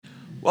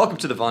Welcome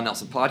to the Von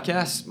Nelson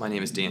Podcast. My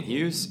name is Dan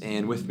Hughes,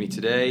 and with me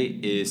today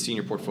is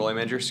Senior Portfolio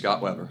Manager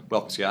Scott Weber.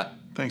 Welcome, Scott.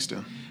 Thanks,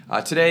 Dan.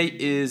 Today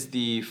is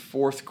the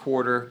fourth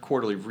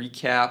quarterly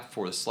recap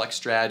for the Select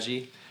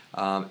strategy.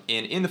 And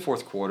in the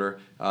fourth quarter,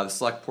 the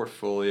Select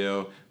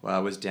portfolio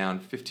was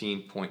down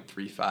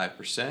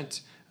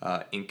 15.35%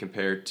 in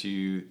compared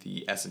to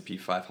the S&P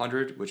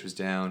 500, which was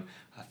down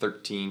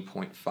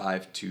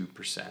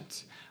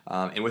 13.52%.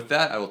 And with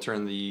that, I will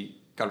turn the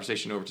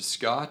conversation over to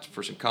Scott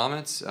for some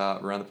comments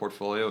around the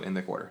portfolio in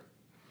the quarter.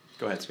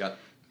 Go ahead, Scott.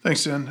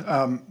 Thanks,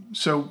 Dan.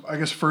 So I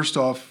guess first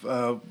off,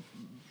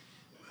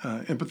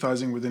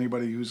 empathizing with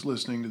anybody who's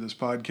listening to this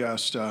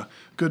podcast,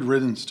 good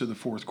riddance to the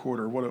fourth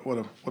quarter.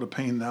 What a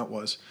pain that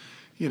was.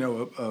 You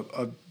know,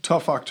 a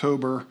tough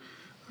October,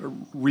 a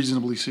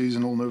reasonably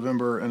seasonal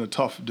November, and a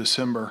tough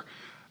December.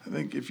 I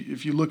think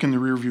if you look in the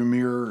rearview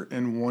mirror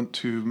and want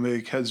to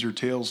make heads or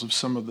tails of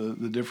some of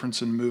the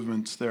difference in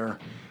movements there,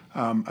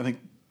 I think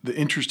the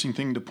interesting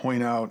thing to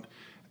point out,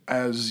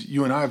 as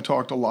you and I have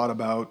talked a lot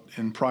about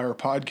in prior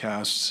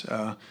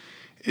podcasts,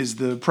 is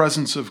the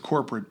presence of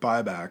corporate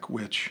buyback,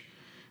 which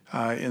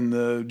in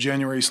the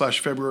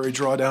January/February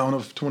drawdown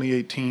of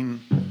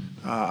 2018,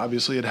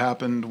 obviously it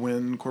happened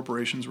when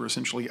corporations were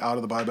essentially out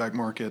of the buyback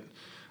market.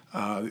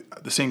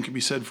 The same can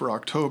be said for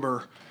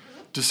October.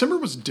 December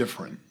was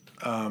different.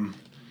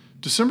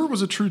 December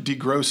was a true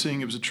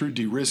degrossing. It was a true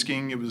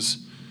de-risking. It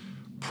was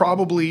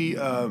probably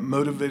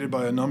motivated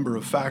by a number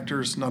of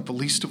factors, not the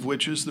least of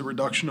which is the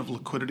reduction of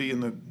liquidity in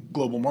the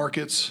global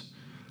markets.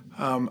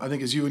 I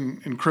think as you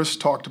and Chris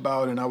talked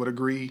about, and I would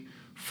agree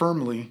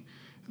firmly,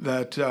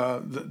 that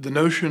the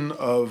notion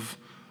of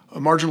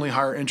a marginally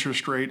higher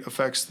interest rate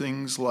affects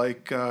things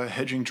like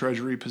hedging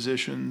treasury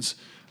positions.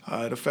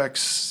 It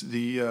affects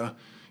the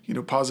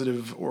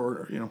positive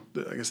or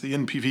the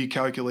NPV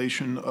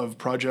calculation of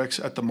projects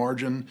at the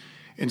margin.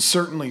 And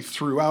certainly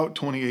throughout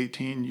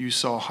 2018, you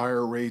saw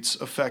higher rates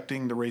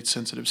affecting the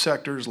rate-sensitive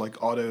sectors like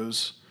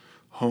autos,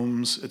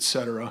 homes,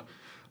 etc.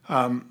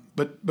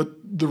 But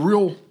the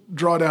real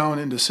drawdown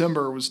in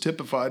December was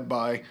typified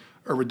by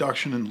a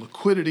reduction in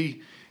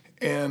liquidity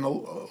and a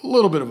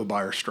little bit of a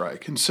buyer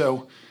strike. And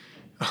so,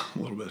 a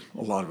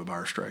lot of a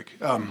buyer strike.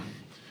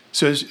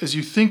 So as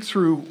you think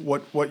through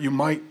what you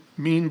might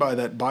mean by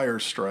that buyer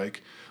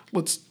strike,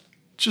 let's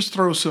just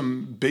throw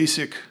some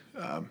basic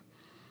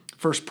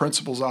first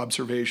principles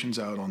observations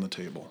out on the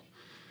table.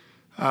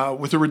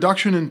 With a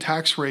reduction in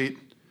tax rate,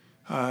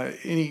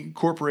 any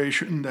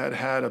corporation that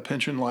had a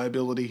pension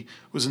liability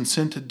was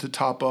incented to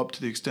top up to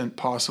the extent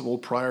possible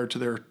prior to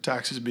their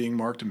taxes being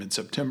marked in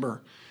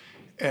mid-September.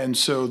 And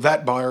so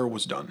that buyer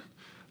was done.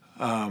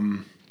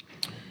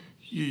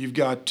 You've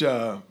got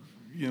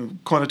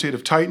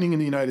quantitative tightening in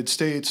the United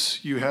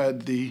States. You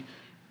had the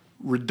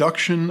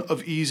reduction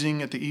of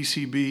easing at the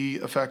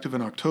ECB effective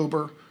in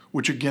October,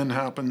 which again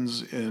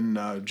happens in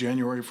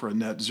January for a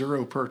net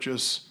zero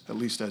purchase, at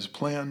least as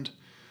planned.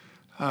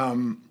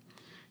 And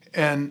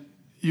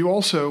you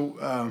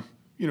also,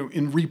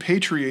 in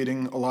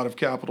repatriating a lot of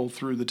capital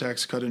through the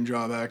Tax Cut and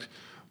Job Act,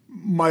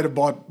 might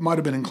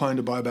have been inclined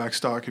to buy back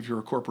stock if you're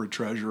a corporate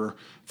treasurer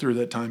through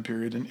that time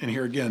period. And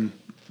here again,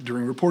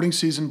 during reporting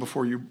season,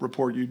 before you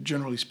report, you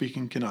generally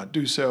speaking cannot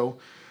do so.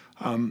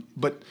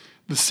 But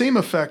the same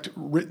effect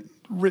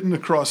written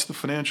across the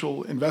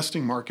financial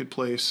investing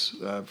marketplace,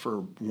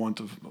 for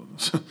want of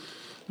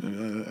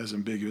as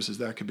ambiguous as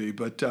that could be,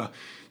 but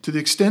to the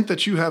extent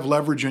that you have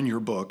leverage in your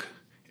book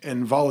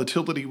and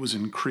volatility was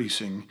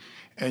increasing,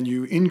 and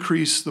you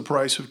increase the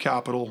price of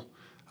capital,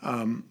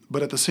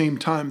 but at the same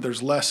time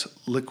there's less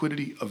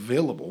liquidity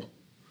available,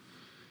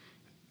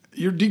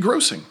 you're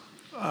degrossing.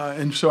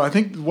 And so I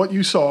think what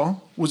you saw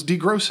was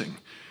degrossing.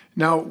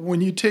 Now,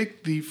 when you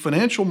take the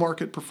financial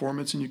market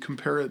performance and you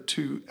compare it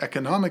to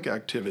economic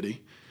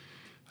activity,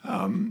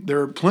 there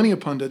are plenty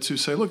of pundits who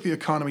say, look, the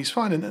economy's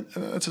fine, and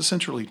that's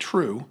essentially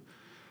true.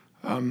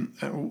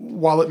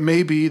 While it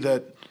may be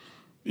that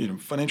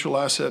financial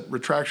asset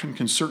retraction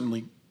can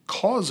certainly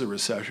cause a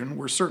recession,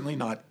 we're certainly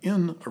not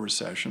in a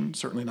recession,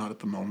 certainly not at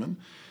the moment.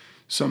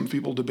 Some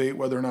people debate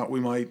whether or not we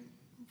might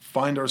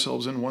find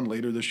ourselves in one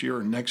later this year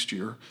or next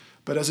year.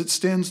 But as it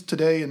stands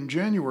today in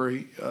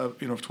January of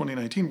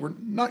 2019, we're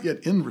not yet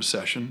in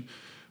recession,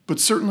 but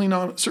certainly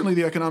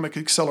the economic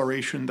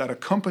acceleration that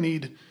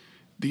accompanied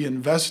the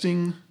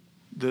investment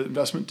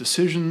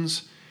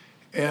decisions,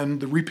 and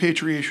the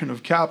repatriation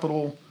of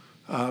capital,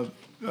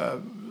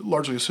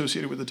 largely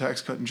associated with the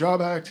Tax Cut and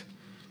Job Act,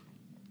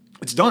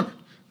 it's done.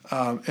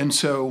 And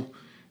so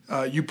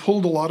you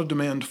pulled a lot of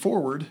demand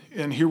forward,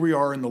 and here we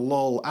are in the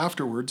lull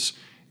afterwards.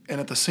 And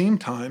at the same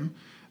time,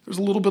 there's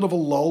a little bit of a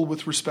lull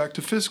with respect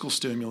to fiscal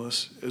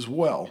stimulus as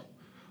well.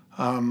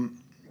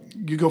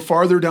 You go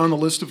farther down the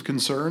list of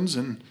concerns,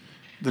 and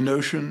the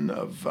notion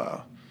of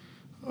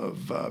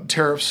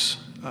tariffs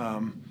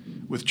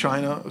with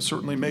China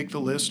certainly make the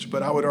list.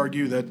 But I would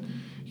argue that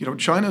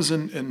China's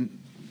in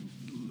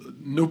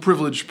no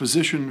privileged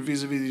position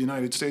vis-a-vis the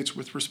United States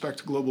with respect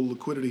to global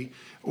liquidity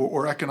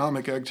or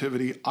economic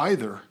activity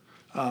either.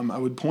 I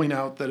would point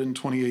out that in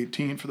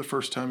 2018, for the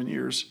first time in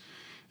years,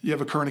 you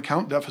have a current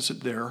account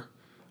deficit there,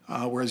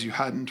 whereas you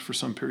hadn't for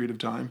some period of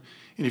time.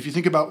 And if you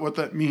think about what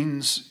that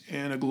means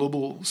in a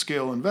global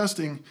scale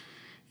investing,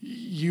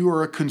 you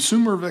are a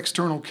consumer of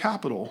external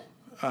capital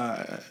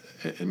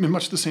in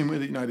much the same way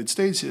the United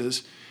States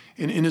is.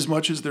 And in as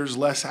much as there's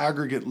less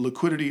aggregate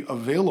liquidity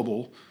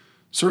available,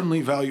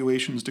 certainly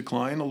valuations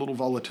decline. A little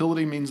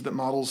volatility means that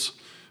models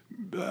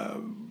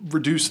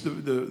reduce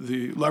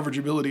the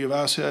leverageability of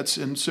assets.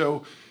 And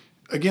so,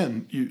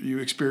 again, you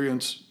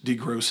experience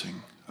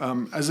degrossing.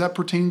 As that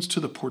pertains to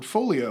the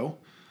portfolio,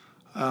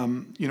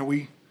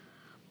 we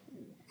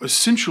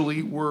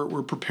essentially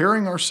we're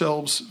preparing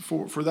ourselves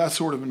for that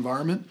sort of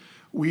environment.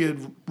 We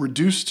had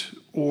reduced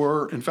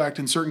or, in fact,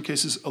 in certain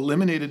cases,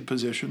 eliminated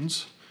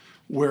positions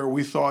where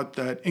we thought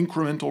that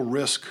incremental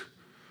risk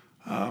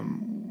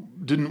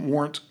didn't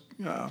warrant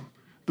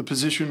the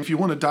position. If you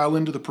want to dial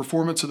into the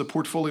performance of the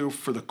portfolio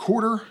for the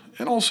quarter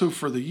and also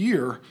for the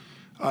year,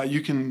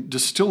 you can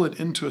distill it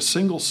into a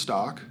single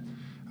stock.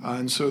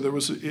 And so there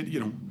was,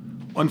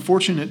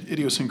 unfortunate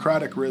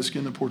idiosyncratic risk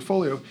in the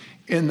portfolio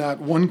in that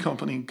one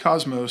company,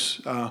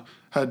 Cosmos,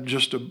 had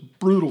just a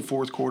brutal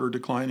fourth quarter,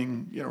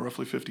 declining,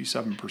 roughly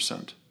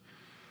 57%.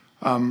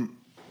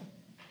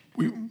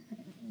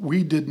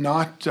 We did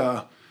not,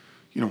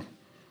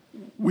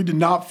 we did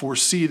not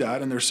foresee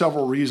that, and there are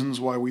several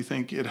reasons why we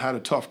think it had a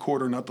tough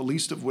quarter, not the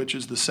least of which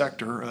is the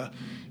sector.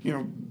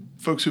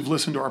 Folks who've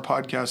listened to our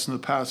podcasts in the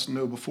past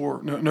know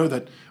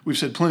that we've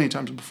said plenty of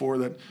times before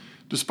that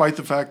despite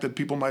the fact that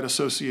people might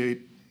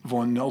associate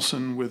Vaughan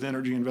Nelson with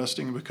energy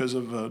investing because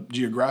of a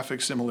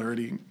geographic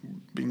similarity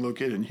being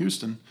located in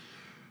Houston,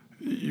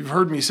 you've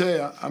heard me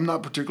say I'm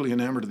not particularly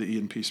enamored of the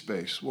E&P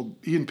space. Well,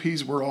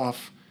 E&Ps were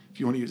off, if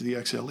you want to use the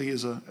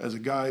XLE as a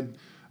guide,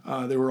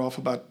 they were off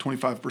about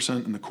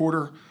 25% in the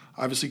quarter.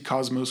 Obviously,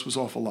 Cosmos was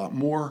off a lot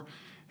more.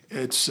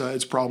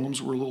 Its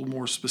problems were a little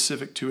more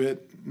specific to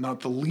it, not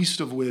the least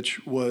of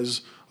which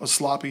was a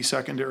sloppy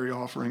secondary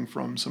offering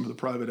from some of the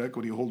private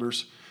equity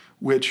holders,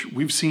 which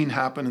we've seen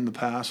happen in the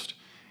past.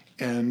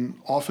 And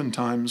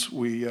oftentimes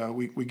we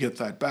get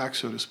that back,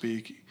 so to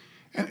speak,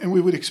 and we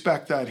would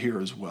expect that here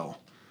as well.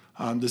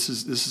 This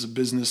is a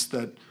business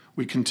that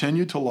we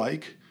continue to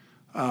like.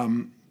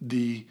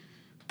 The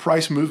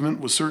price movement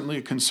was certainly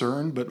a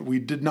concern, but we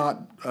did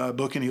not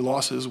book any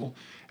losses,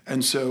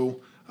 and so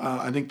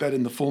I think that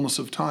in the fullness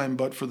of time,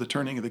 but for the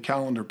turning of the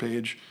calendar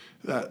page,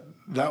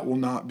 that will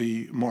not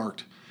be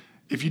marked.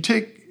 If you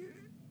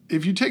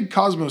take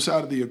Cosmos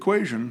out of the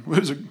equation, it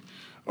was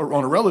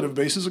on a relative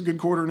basis, a good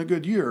quarter and a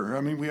good year.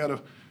 I mean, we had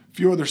a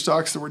few other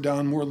stocks that were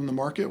down more than the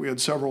market. We had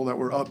several that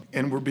were up,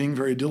 and we're being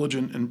very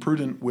diligent and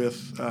prudent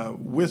with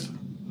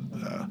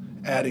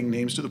adding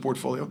names to the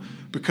portfolio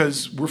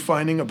because we're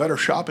finding a better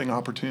shopping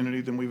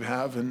opportunity than we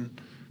have in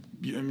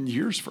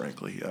years,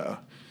 frankly.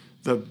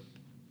 The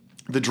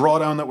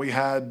drawdown that we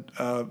had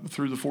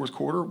through the fourth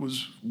quarter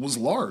was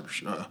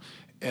large.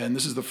 And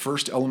this is the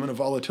first element of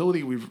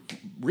volatility we've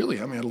really,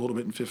 had a little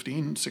bit in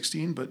 15,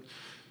 16, but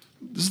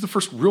this is the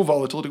first real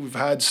volatility we've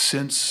had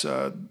since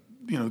the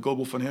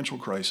global financial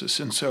crisis.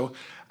 And so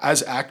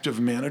as active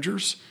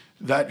managers,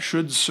 that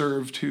should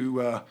serve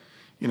to,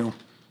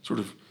 sort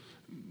of,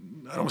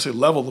 I don't want to say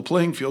level the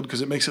playing field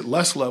because it makes it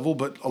less level,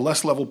 but a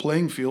less level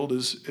playing field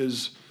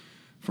is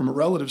from a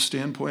relative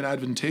standpoint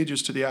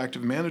advantageous to the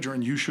active manager.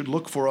 And you should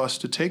look for us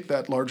to take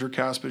that larger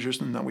cash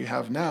position that we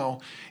have now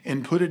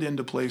and put it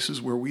into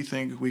places where we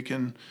think we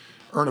can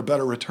earn a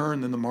better return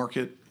than the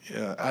market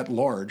at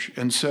large.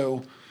 And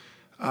so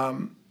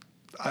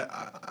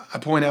I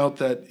point out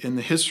that in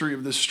the history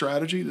of this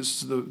strategy,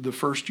 this is the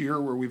first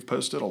year where we've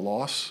posted a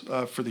loss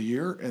for the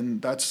year,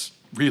 and that's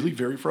really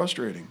very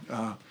frustrating.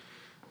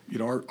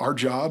 Our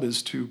job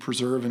is to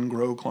preserve and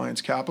grow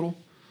clients' capital.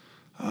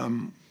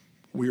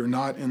 We are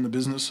not in the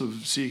business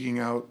of seeking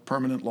out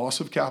permanent loss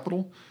of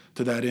capital.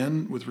 To that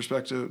end, with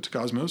respect to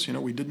Cosmos,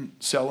 we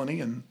didn't sell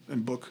any and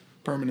book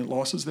permanent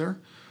losses there.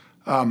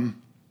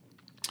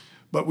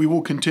 But we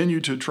will continue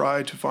to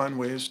try to find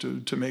ways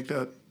to make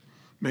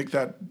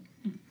that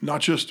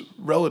not just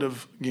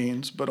relative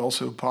gains, but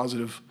also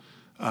positive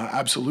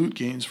absolute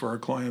gains for our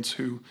clients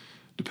who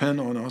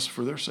depend on us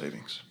for their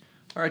savings.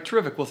 All right,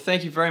 terrific. Well,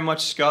 thank you very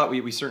much, Scott.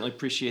 We certainly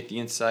appreciate the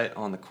insight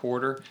on the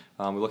quarter.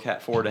 We look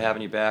forward to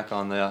having you back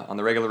on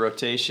the regular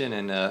rotation,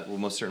 and we'll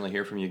most certainly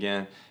hear from you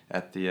again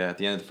at the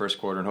end of the first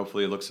quarter, and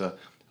hopefully it looks a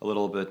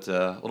little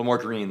more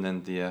green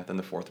than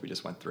the fourth we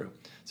just went through.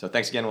 So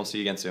thanks again. We'll see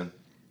you again soon.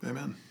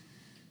 Amen.